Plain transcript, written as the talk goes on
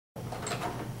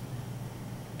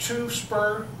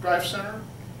2-spur drive center.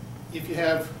 If you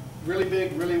have really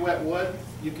big, really wet wood,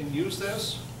 you can use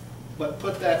this, but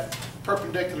put that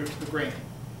perpendicular to the grain.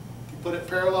 If you put it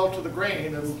parallel to the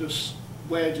grain, it'll just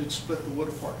wedge and split the wood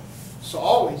apart. So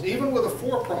always, even with a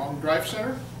 4-prong drive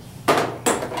center,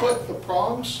 put the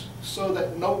prongs so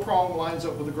that no prong lines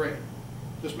up with the grain.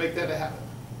 Just make that a habit.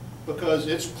 Because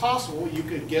it's possible you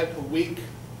could get a weak,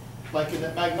 like in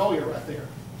that magnolia right there.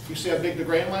 You see how big the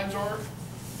grain lines are?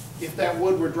 If that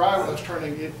wood were dry when it's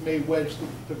turning, it may wedge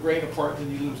the grain apart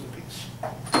and you lose the piece.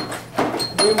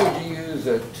 When would you use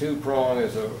a 2-prong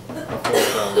as a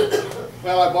 4-prong?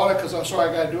 Well, I bought it because I'm sorry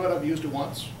I got to do it. I've used it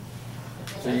once.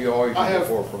 So you always use a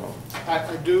 4-prong?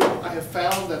 I do. I have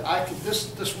found that I could,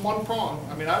 this 1 prong,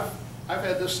 I mean, I've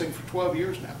had this thing for 12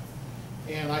 years now.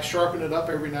 And I sharpen it up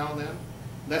every now and then.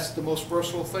 That's the most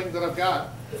versatile thing that I've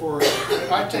got.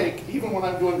 If I take, even when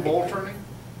I'm doing bowl turning,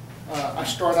 I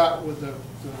start out with the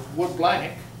wood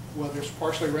blank, whether it's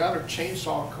partially round or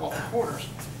chainsaw off the corners.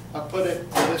 I put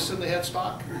this in the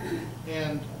headstock,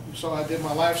 and so I did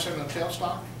my live center and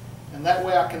tailstock, and that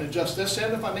way I can adjust this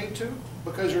end if I need to.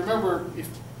 Because remember, if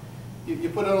you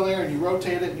put it on there and you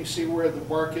rotate it and you see where the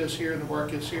bark is here and the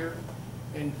bark is here,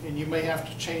 and you may have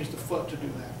to change the foot to do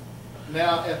that.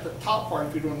 Now at the top part,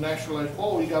 if you're doing a natural edge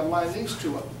bowl, you got to line these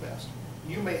 2 up the best.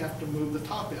 You may have to move the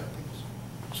top end piece.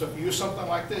 So if you use something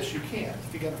like this, you can.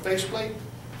 If you got a faceplate,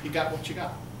 you got what you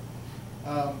got.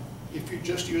 If you're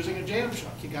just using a jam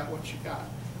chuck, you got what you got.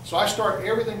 So I start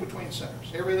everything between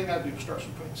centers. Everything I do starts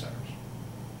between centers.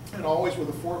 And always with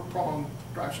a 4-prong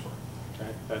drive spur.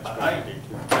 Okay. That's what I do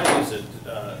too. I use it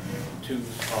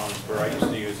 2-prong spur. I used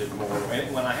to use it more.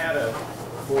 When I had a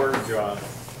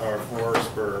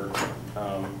 4-spur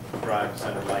drive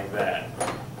center like that,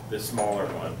 the smaller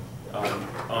one,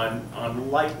 on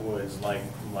light woods like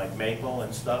maple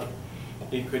and stuff,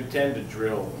 it could tend to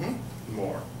drill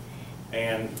more.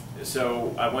 And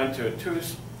so I went to a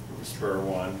 2-spur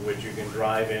one, which you can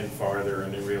drive in farther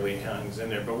and it really hangs in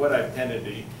there. But what I tended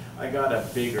to, I got a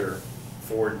bigger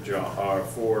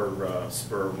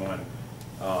 4-spur one,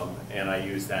 and I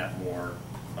use that more,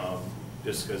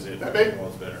 just because it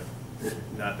was better.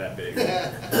 Not that big.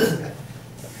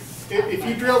 If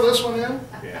you drill this one in,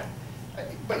 yeah.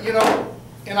 But you know,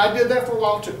 and I did that for a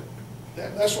while too.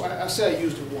 That's why I say I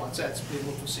used it once. That's being a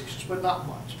little facetious, but not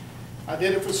much. I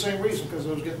did it for the same reason, because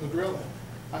I was getting the drill in.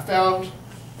 I found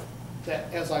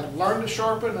that as I learned to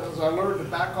sharpen and as I learned to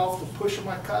back off the push of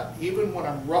my cut, even when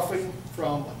I'm roughing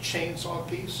from a chainsaw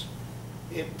piece,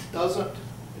 it doesn't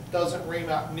ream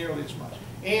out nearly as much.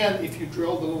 And if you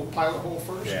drill the little pilot hole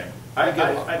first, yeah, I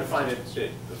find it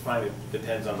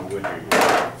depends on the wood you're using.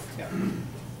 Yeah.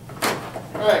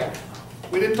 All right.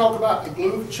 We didn't talk about the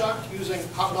glue chuck using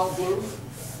hot melt glue.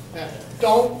 Now,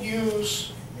 don't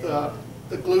use the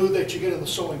glue that you get in the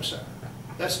sewing center.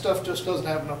 That stuff just doesn't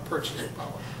have enough purchasing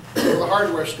power. Go to the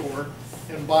hardware store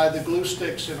and buy the glue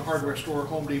sticks in a hardware store,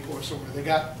 Home Depot or somewhere. They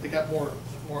got more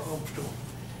oomph to them.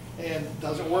 And it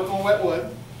doesn't work on wet wood,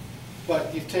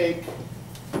 but you take.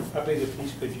 How big a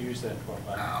piece could you use that for?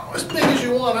 As big as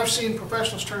you want. I've seen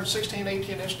professionals turn 16,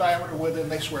 18-inch diameter with it,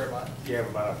 and they swear by it. Do you have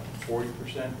about a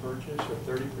 40% purchase or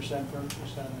 30%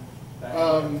 purchase on that?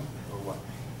 Or what?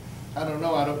 I don't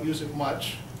know. I don't use it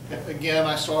much. Again,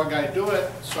 I saw a guy do it,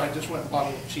 so I just went and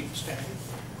bought a cheap standard.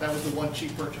 That was the one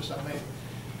cheap purchase I made.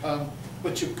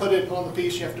 But you put it on the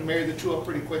piece, you have to marry the 2 up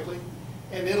pretty quickly.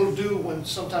 And it'll do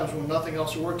sometimes when nothing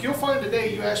else will work. You'll find today,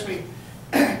 you asked me,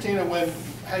 Tina,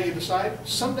 how you decide.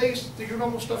 Some days your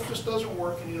normal stuff just doesn't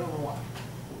work and you don't know why.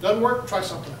 Doesn't work, try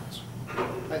something else.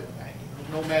 There's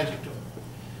no magic to it.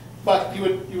 But you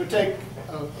would take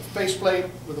a faceplate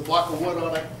with a block of wood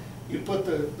on it. You'd put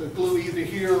the glue either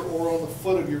here or on the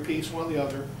foot of your piece, one or the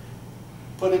other.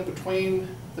 Put it between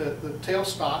the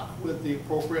tailstock with the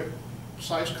appropriate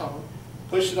size cone.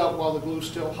 Push it up while the glue's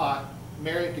still hot.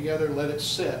 Marry it together, let it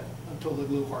sit until the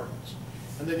glue hardens.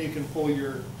 And then you can pull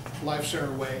your live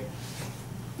center away.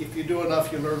 If you do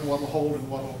enough, you learn what will hold and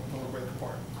what will break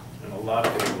apart. And a lot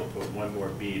of people put one more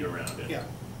bead around it. Yeah,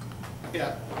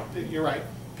 yeah, you're right.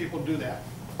 People do that.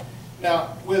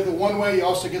 Now, with the one way, you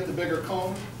also get the bigger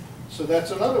cone. So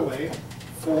that's another way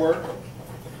for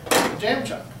the jam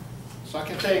chuck. So I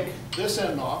can take this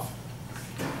end off,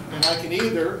 and I can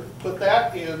either put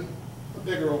that in a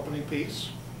bigger opening piece,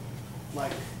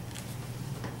 like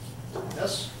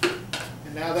this,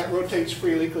 and now that rotates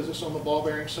freely because it's on the ball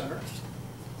bearing center.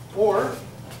 Or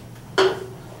you can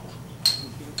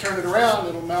turn it around,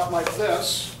 it'll mount like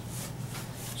this.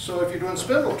 So if you're doing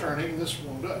spindle turning, this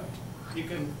won't do it. You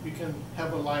can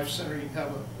have a live center, you can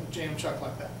have a jam chuck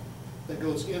like that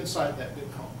goes inside that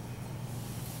big cone.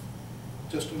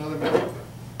 just another metal.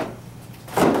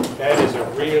 That is a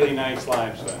really nice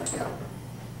lime center.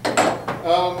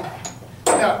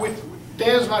 Now,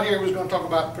 Dan's not here, he was going to talk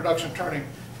about production turning,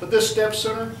 but this step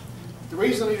center, the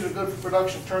reason these are good for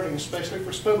production turning, especially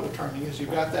for spindle turning, is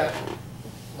you've got that,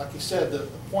 like you said, the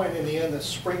point in the end that's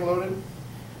spring loaded.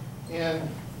 And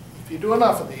if you do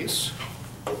enough of these,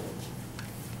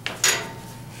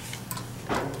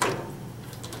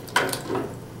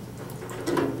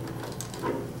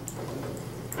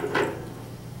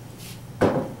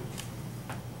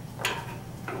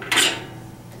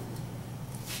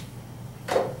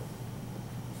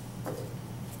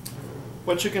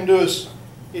 what you can do is,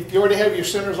 if you already have your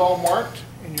centers all marked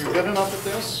and you're good enough at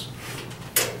this,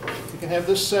 you can have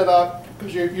this set up,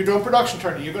 because you're doing production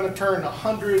turning. You're going to turn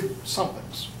 100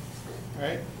 somethings,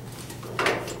 right?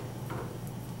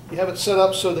 You have it set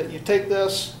up so that you take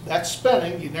this, that's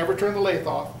spinning, you never turn the lathe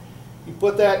off. You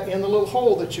put that in the little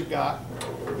hole that you've got,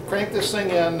 you crank this thing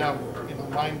in, now, you know,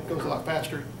 mine goes a lot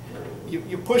faster.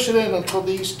 You push it in until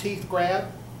these teeth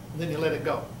grab, and then you let it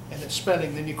go, and it's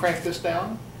spinning. Then you crank this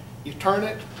down, you turn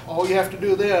it, all you have to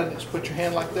do then is put your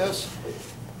hand like this,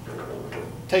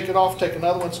 take it off, take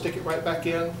another one, stick it right back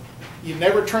in. You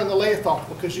never turn the lathe off,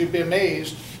 because you'd be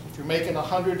amazed if you're making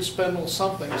 100 spindle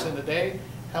somethings in a day,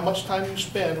 how much time you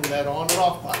spend with that on and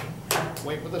off button,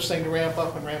 waiting for this thing to ramp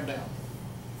up and ramp down.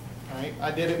 All right? I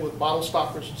did it with bottle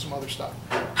stoppers and some other stuff.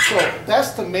 So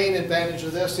that's the main advantage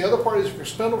of this. The other part is if you're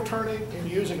spindle turning and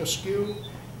using a skew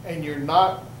and you're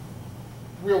not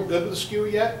real good with the skew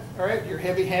yet, all right, you're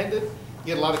heavy-handed, you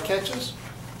get a lot of catches.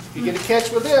 If you get a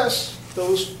catch with this,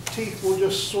 those teeth will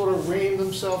just sort of ream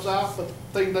themselves out, but the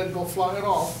thing doesn't go flying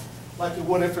off like it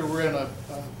would if it were in a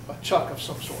chuck of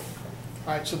some sort.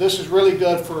 All right, so this is really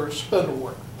good for spindle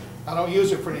work. I don't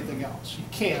use it for anything else. You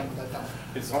can, but I don't.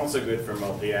 It's also good for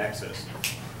multi-axis,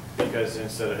 because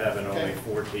instead of having only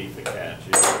 4 teeth to catch,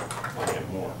 you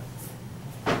get more.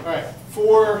 All right,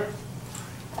 for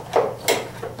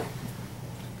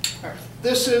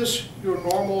this is your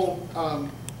normal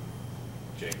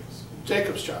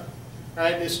Jacob's chuck. All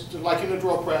right, it's like in a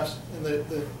drill press, and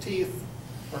the teeth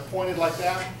are pointed like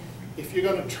that. If you're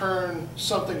going to turn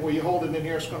something where you hold it in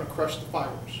here, it's going to crush the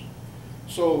fibers.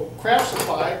 So Craft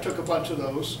Supply took a bunch of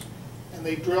those, and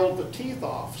they drilled the teeth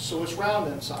off, so it's round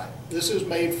inside. This is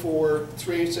made for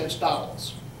 3/8"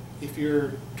 dowels. If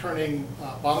you're turning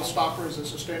bottle stoppers,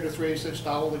 it's a standard 3/8"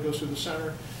 dowel that goes through the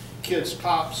center. Kids'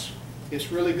 tops, it's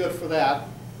really good for that,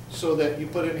 so that you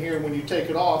put in here, when you take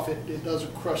it off, it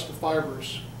doesn't crush the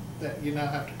fibers that you now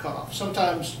have to cut off.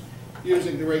 Sometimes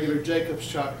using the regular Jacob's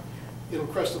chuck, it'll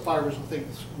crush the fibers and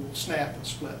things will snap and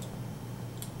split.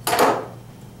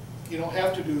 You don't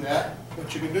have to do that.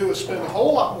 What you can do is spend a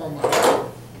whole lot more money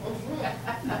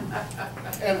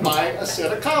and buy a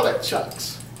set of collet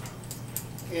chucks.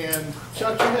 And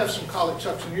Chuck, you have some collet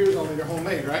chucks in yours, only they're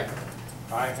homemade, right?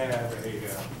 I have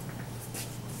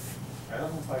I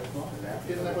don't know if I wanted that.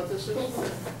 Isn't that what this is?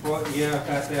 Well, yeah, I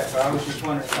got that, but I was just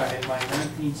wondering if I had my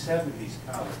 1970s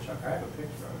collar chuck. I have a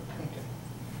picture of it. Okay.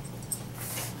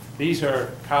 These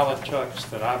are collet chucks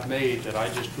that I've made that I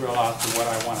just drill out to what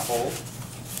I want to hold.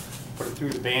 Put it through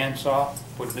the bandsaw,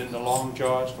 put it in the long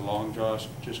jaws. The long jaws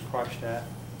just crush that,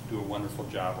 do a wonderful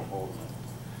job of holding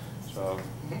it. So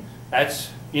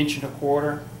that's 1¼ inch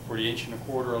for the 1¼ inch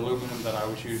aluminum that I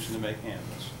was using to make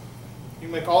handles. You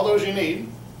make all those you need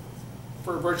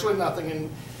for virtually nothing,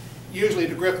 and usually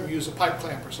to grip them, you use a pipe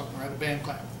clamp or something, right? A band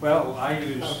clamp. Well, I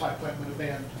use, Not a pipe clamp, but a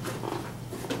band.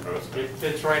 It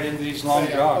fits right into these long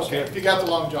Yeah, jaws okay, here. if you got the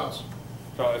long jaws.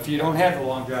 So if you don't have the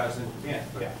long jaws, then you can't.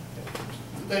 Yeah.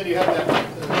 Then you have that,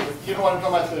 you know what I'm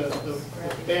talking about, the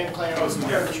band clamp,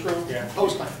 the screw, Yeah.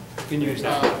 hose clamp. You can use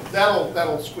that.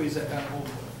 That'll squeeze that down a little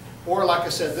bit. Or like I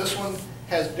said, this one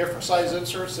has different size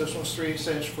inserts. This one's 3/8"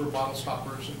 inch for bottle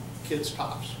stoppers and kids'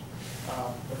 tops.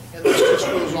 And this just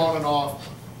goes on and off.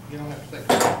 You don't have to think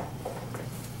about it.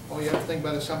 All you have to think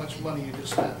about is how much money you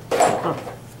just spent. All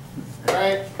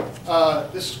right,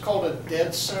 this is called a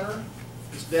dead center.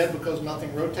 It's dead because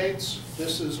nothing rotates.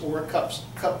 This is, or a cup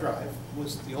drive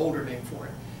was the older name for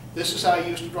it. This is how you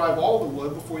used to drive all the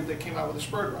wood before they came out with the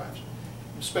spur drives,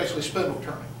 especially spindle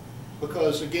turning.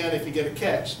 Because again, if you get a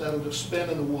catch, that'll just spin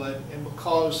in the wood, and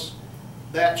because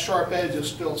that sharp edge is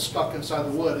still stuck inside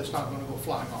the wood, it's not going to go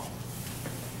flying off.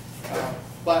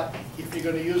 But if you're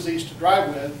going to use these to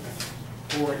drive with,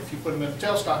 or if you put them in a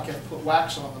tailstock, you have to put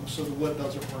wax on them so the wood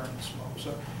doesn't burn and smoke.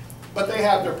 So, but they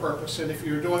have their purpose, and if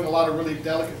you're doing a lot of really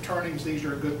delicate turnings, these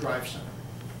are a good drive center,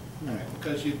 right?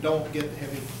 Because you don't get the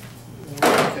heavy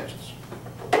catches.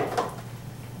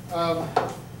 Now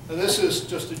this is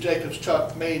just a Jacob's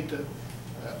chuck made to,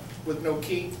 with no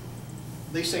key.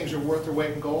 These things are worth their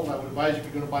weight in gold. I would advise if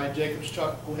you're going to buy a Jacobs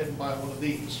chuck, go ahead and buy one of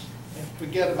these. And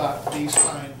forget about these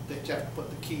kind that you have to put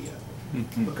the key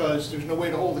in. Because there's no way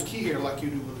to hold the key here like you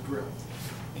do with a drill.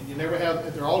 And you never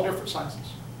have, they're all different sizes.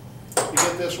 You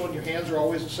get this one, your hands are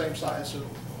always the same size, so it'll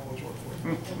always work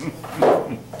for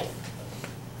you.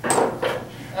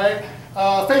 All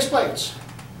right, face plates.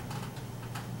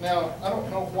 Now, I don't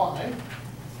know why.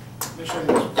 Let me show you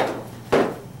this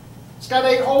one. It's got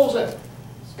 8 holes in it.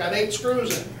 It's got 8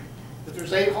 screws in it. If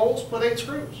there's 8 holes, put 8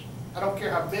 screws. I don't care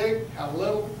how big, how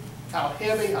little, how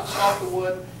heavy, how soft the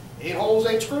wood. 8 holes,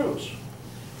 8 screws.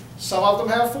 Some of them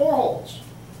have 4 holes.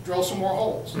 Drill some more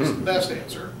holes. This is the best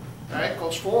answer. All right,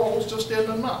 because 4 holes just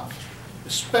isn't enough,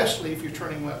 especially if you're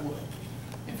turning wet wood.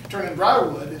 If you're turning dry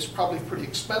wood, it's probably pretty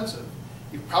expensive.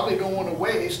 You probably don't want to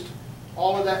waste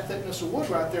all of that thickness of wood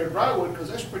right there in dry wood because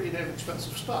that's pretty damn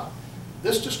expensive stuff.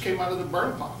 This just came out of the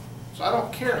burn pile, so I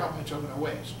don't care how much I'm going to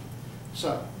waste.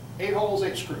 So, 8 holes,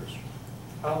 8 screws.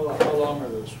 How long are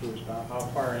those screws, Don? How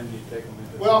far in do you take them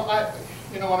into? Well,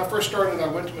 when I first started, I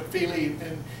went to McFeely,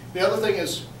 and the other thing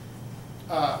is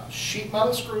sheet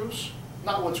metal screws,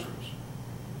 not wood screws,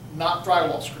 not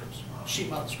drywall screws, sheet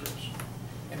metal screws,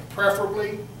 and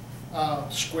preferably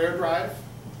square drive.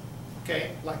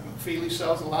 Okay, like McFeely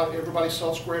sells, everybody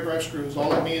sells square drive screws. All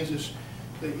that means is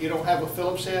that you don't have a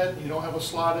Phillips head, you don't have a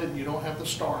slotted, you don't have the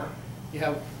star. You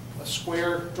have a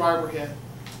square driver head.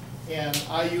 And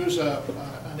I use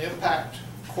an impact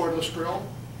cordless drill.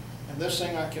 And this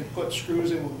thing I can put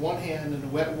screws in with one hand in the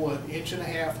wet wood, 1.5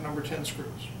 inch, number 10 screws.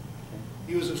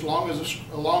 Use as long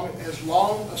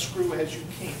a screw as you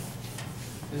can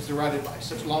is the right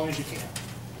advice, as long as you can.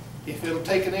 If it'll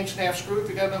take 1.5 inch screw, if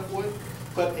you got enough wood,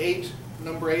 put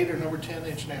number 8 or number 10 1.5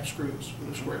 inch screws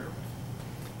with a square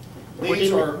drive.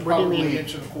 These are probably 1.25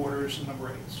 inches and number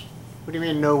 8s. What do you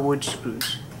mean no wood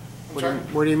screws? Sorry?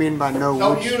 What do you mean by no wood?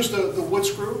 Don't use the wood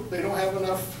screw. They don't have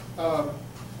enough,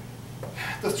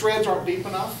 the threads aren't deep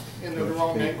enough and they're the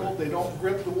wrong angle. They don't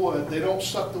grip the wood. They don't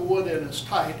suck the wood in as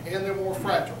tight, and they're more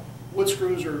fragile. Wood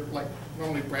screws are like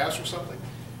normally brass or something.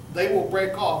 They will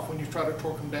break off when you try to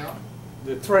torque them down.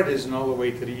 The thread isn't all the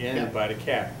way to the end Yeah. by the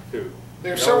cap, too.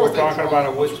 There are You know several we're things talking wrong about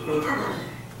a with wood screw?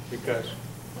 Because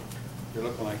you're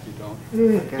looking like you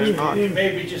don't. Guess not. It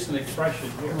may be just an expression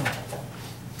here.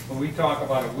 When we talk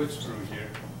about a wood screw here,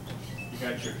 you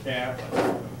got your cap,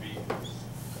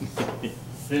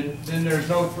 then there's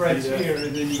no threads here,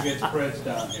 and then you get threads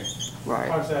down here. Right.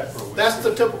 How's that for a wood That's screw?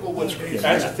 the typical wood screw.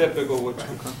 That's a typical wood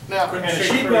screw. Now, And a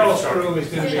sheet metal screw is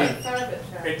gonna be,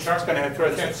 Hey, Chuck's gonna have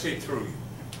threads that see through you,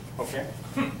 okay?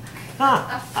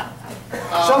 some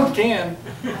Some can.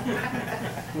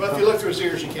 well, if you look through his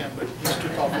ears, you can, but he's too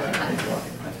tall for that.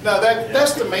 No,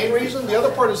 that's the main reason. The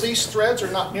other part is these threads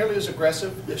are not nearly as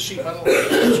aggressive as sheet metal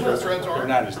screw threads They're are.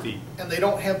 not as deep. And they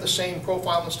don't have the same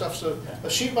profile and stuff, so a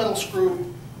sheet metal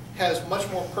screw has much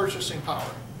more purchase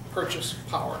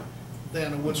power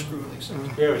than a wood screw in these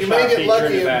things. We have a You shop may get feature in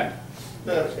lucky the in- back.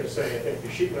 I was gonna say, I think the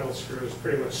sheet metal screw is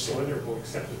pretty much cylindrical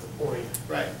except at the point,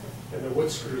 Right. and the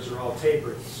wood screws are all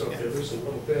tapered, so if Yeah. they loosen a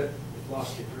little bit, you've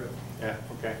lost your grip. Yeah,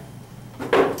 okay.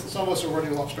 Some of us have already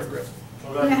lost our grip.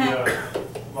 What about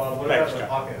what about Thanks, the John.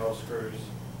 pocket hole screws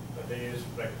that they use,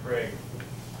 like Craig?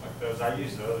 Like those, I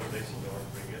use those, they seem to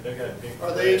work pretty good. They got a big.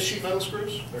 Are they sheet metal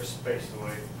screws? They're spaced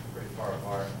away pretty far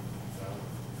apart.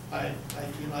 I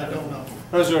don't know.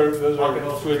 Those are Pocket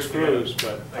hole good screws,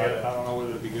 screws, but I don't know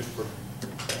whether it'd be good for.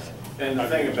 And the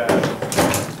thing about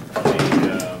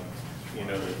the,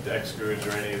 the deck screws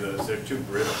or any of those, they're too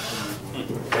brittle.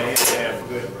 They have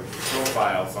good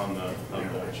profiles on the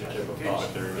typical,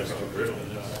 but they're just too brittle.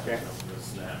 Okay.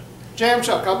 Snap. Jam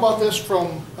chuck, I bought this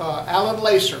from Alan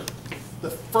Lacer. The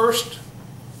first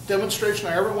demonstration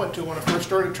I ever went to when I first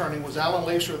started turning was Alan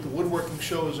Lacer at the woodworking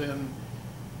shows in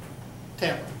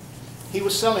Tampa. He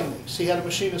was selling these. He had a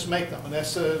machinist make them, and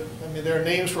there are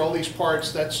names for all these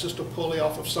parts. That's just a pulley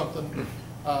off of something.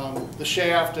 The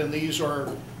shaft, and these are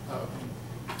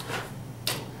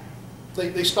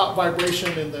they stop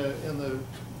vibration in the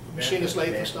machinist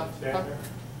lathe and stuff. Huh?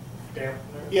 Dampener?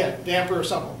 Yeah, damper or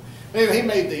something. Anyway, he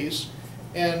made these,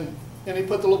 and he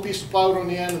put the little piece of plywood on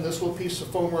the end and this little piece of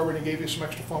foam rubber, and he gave you some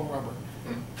extra foam rubber.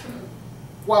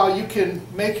 While you can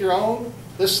make your own,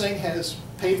 this thing has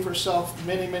paid for itself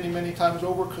many, many, many times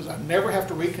over because I never have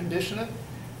to recondition it.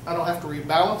 I don't have to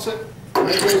rebalance it.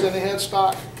 It goes in the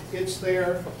headstock. It's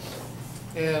there,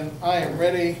 and I am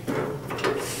ready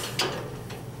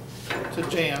to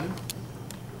jam.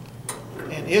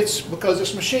 And it's, because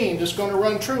this machine is going to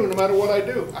run true no matter what I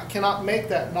do. I cannot make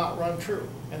that not run true.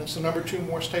 And it's the number 2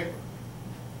 Morse taper.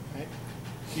 Right?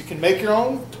 You can make your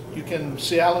own. You can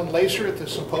see Alan Lacer at the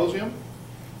symposium.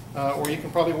 or you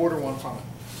can probably order one from it.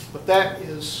 But that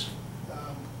is,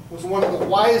 was one of the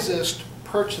wisest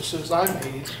purchases I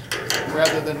made,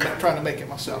 rather than trying to make it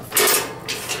myself.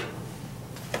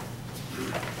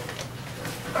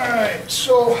 All right,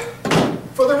 so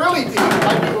for the really deep,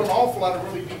 I do an awful lot of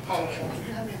really deep polish ones. Do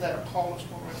you have any of that polished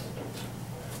one right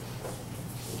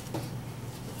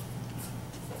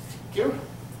there? You?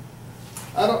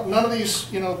 None of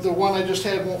these, you know, the one I just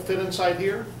had won't fit inside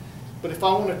here. But if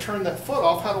I want to turn that foot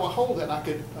off, how do I hold it? I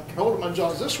can hold it in my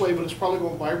jaws this way, but it's probably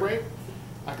going to vibrate.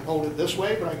 I can hold it this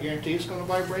way, but I guarantee it's going to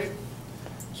vibrate.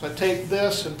 So I take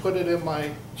this and put it in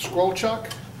my scroll chuck,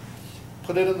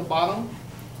 put it in the bottom,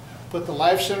 put the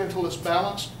live center until it's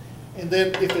balanced, and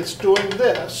then if it's doing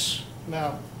this,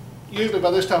 now usually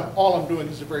by this time all I'm doing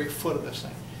is the very foot of this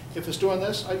thing. If it's doing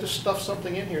this, I just stuff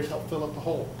something in here to help fill up the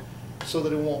hole so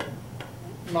that it won't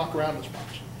knock around as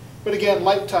much. But again,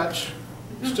 light touch,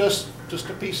 it's just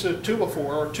a piece of 2x4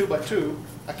 or 2x2.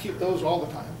 I keep those all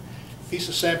the time. Piece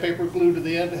of sandpaper glued to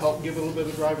the end to help give it a little bit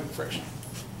of driving friction.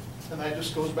 And that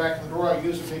just goes back in the drawer. I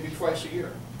use it maybe twice a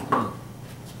year. 5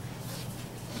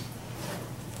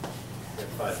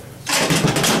 minutes.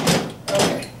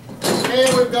 Okay,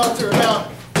 and we've gone through it now.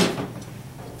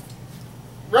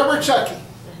 Rubber Chucky.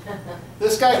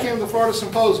 This guy came to the Florida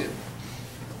Symposium,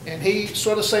 and he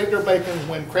sort of saved our bacon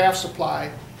when Craft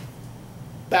Supply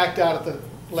backed out at the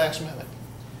last minute.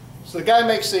 So the guy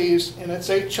makes these, and it's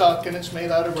a chuck, and it's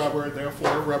made out of rubber,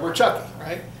 therefore Rubber Chucky,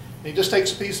 right? And he just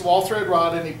takes a piece of all thread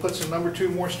rod and he puts a number 2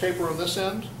 Morse taper on this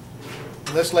end.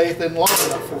 And this lathe isn't long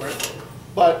enough for it.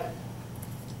 But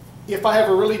if I have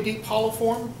a really deep hollow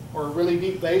form or a really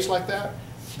deep base like that,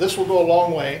 this will go a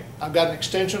long way. I've got an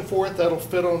extension for it that'll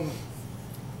fit on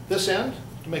this end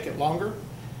to make it longer.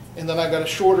 And then I've got a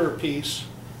shorter piece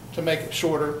to make it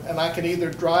shorter. And I can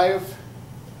either drive,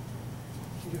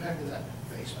 you hand me that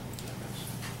base.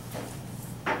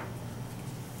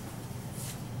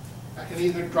 I can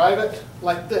either drive it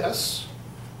like this.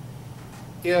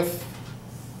 If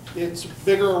it's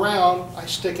bigger around, I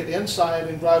stick it inside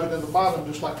and drive it in the bottom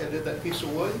just like I did that piece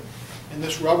of wood. And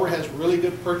this rubber has really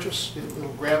good purchase.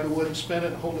 It'll grab the wood and spin it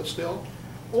and hold it still.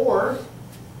 Or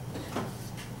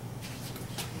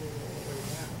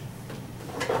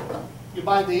you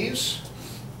buy these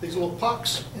little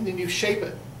pucks, and then you shape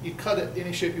it. You cut it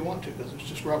any shape you want to because it's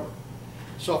just rubber.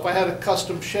 So if I had a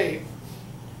custom shape,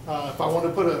 if I wanted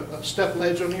to put a step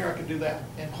ledge on here, I could do that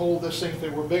and hold this thing. If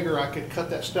it were bigger, I could cut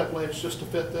that step ledge just to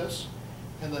fit this.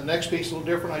 And the next piece a little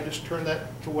different, I just turn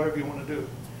that to whatever you want to do.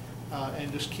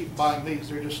 And just keep buying these.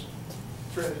 They're just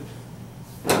threaded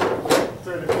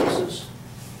pieces,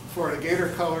 Florida Gator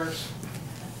colors.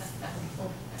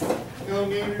 Go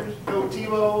Gators, go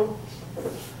T-Bow.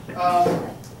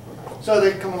 So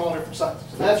they come in all different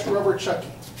sizes. That's Rubber Chucky.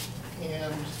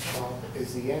 And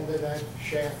is the end of that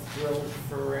shaft drilled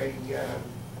for a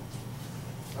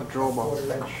draw bolt?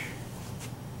 1/4 inch?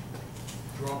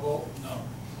 Draw bolt? No.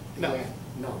 No.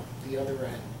 No, the other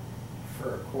end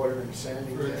for a 1/4 inch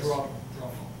sanding For a disc? draw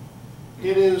bolt.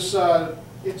 it is,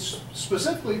 it's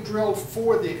specifically drilled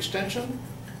for the extension.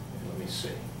 Let me see.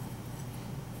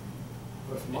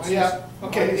 Yeah,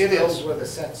 okay, Mine's it drilled is. with a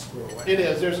set screw. It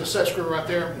is. There's a set screw right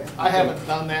there. I haven't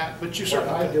done that, but you What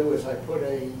certainly I could. do is I put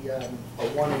a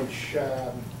 1-inch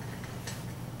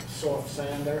soft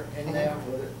sander in there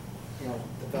with, you know,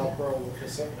 the Velcro with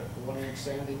the 1-inch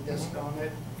sanding disc on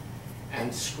it,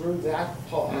 and screw that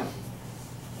part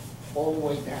all the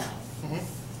way down. Mhm.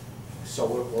 So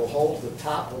it will hold the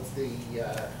top of the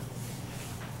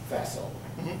vessel,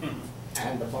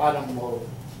 and the bottom will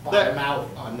bottom out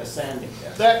on the sanding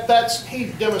disc. That's, he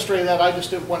demonstrated that. I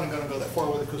just wasn't going to go that far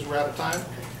with it because we're out of time.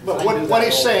 But I do what that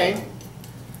he's all saying, the time.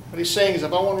 what he's saying is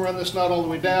if I want to run this nut all the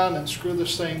way down and screw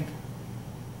this thing,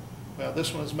 well,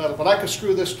 this one is metal, but I could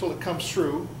screw this till it comes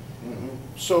through.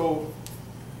 So,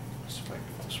 let's see if I can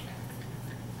do this back.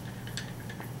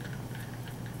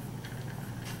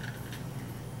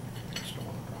 Just don't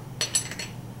want to drop.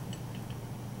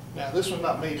 Now, this one's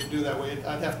not made to do that way.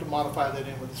 I'd have to modify that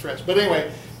in with the threads. But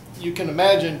anyway, you can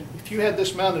imagine if you had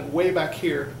this mounted way back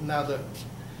here, now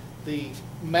the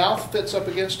mouth fits up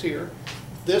against here.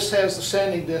 This has the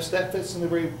sanding disc, that fits in the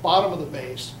very bottom of the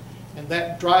base, and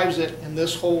that drives it, and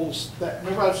this holds that.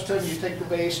 Remember I was telling you, you take the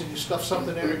base and you stuff something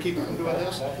in there to keep it from doing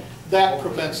this? That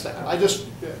prevents that. I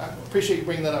appreciate you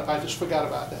bringing that up. I just forgot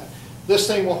about that. This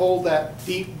thing will hold that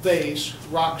deep base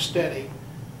rock steady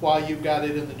while you've got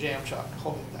it in the jam chuck,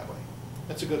 holding it that way.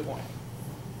 That's a good point.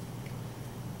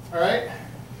 All right.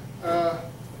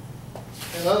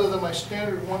 And other than my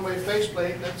standard one-way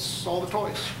faceplate, that's all the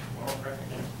toys.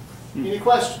 Any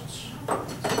questions?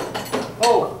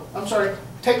 Oh, I'm sorry,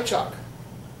 tape chuck.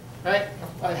 right?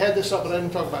 I had this up, but I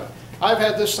didn't talk about it. I've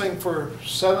had this thing for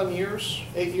 7 years,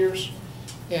 8 years,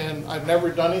 and I've never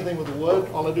done anything with the wood.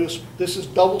 All I do is, this is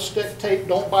double stick tape.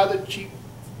 Don't buy the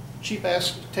cheap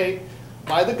ass tape.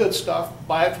 Buy the good stuff.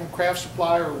 Buy it from Craft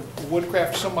Supply or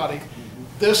Woodcraft or somebody.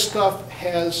 This stuff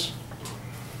has,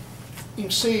 you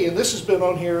can see, and this has been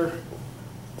on here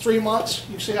 3 months.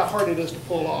 You see how hard it is to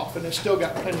pull off, and it's still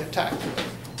got plenty of tack to it.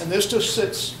 And this just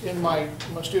sits in my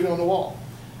studio on the wall.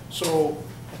 So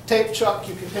a tape chuck,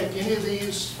 you can take any of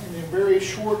these in a very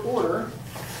short order.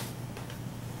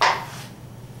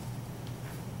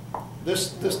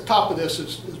 This top of this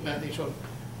is bent each other.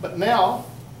 But now,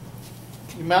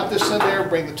 you mount this in there,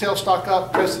 bring the tailstock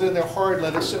up, press it in there hard,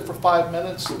 let it sit for 5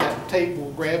 minutes. That tape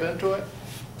will grab into it.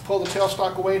 Pull the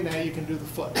tailstock away, now you can do the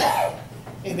foot.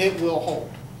 And it will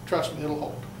hold. Trust me, it'll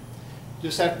hold.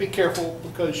 Just have to be careful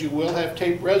because you will have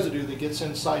tape residue that gets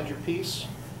inside your piece.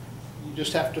 You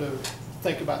just have to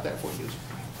think about that before you use it.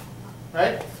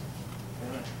 Right?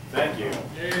 Thank you.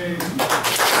 Yay.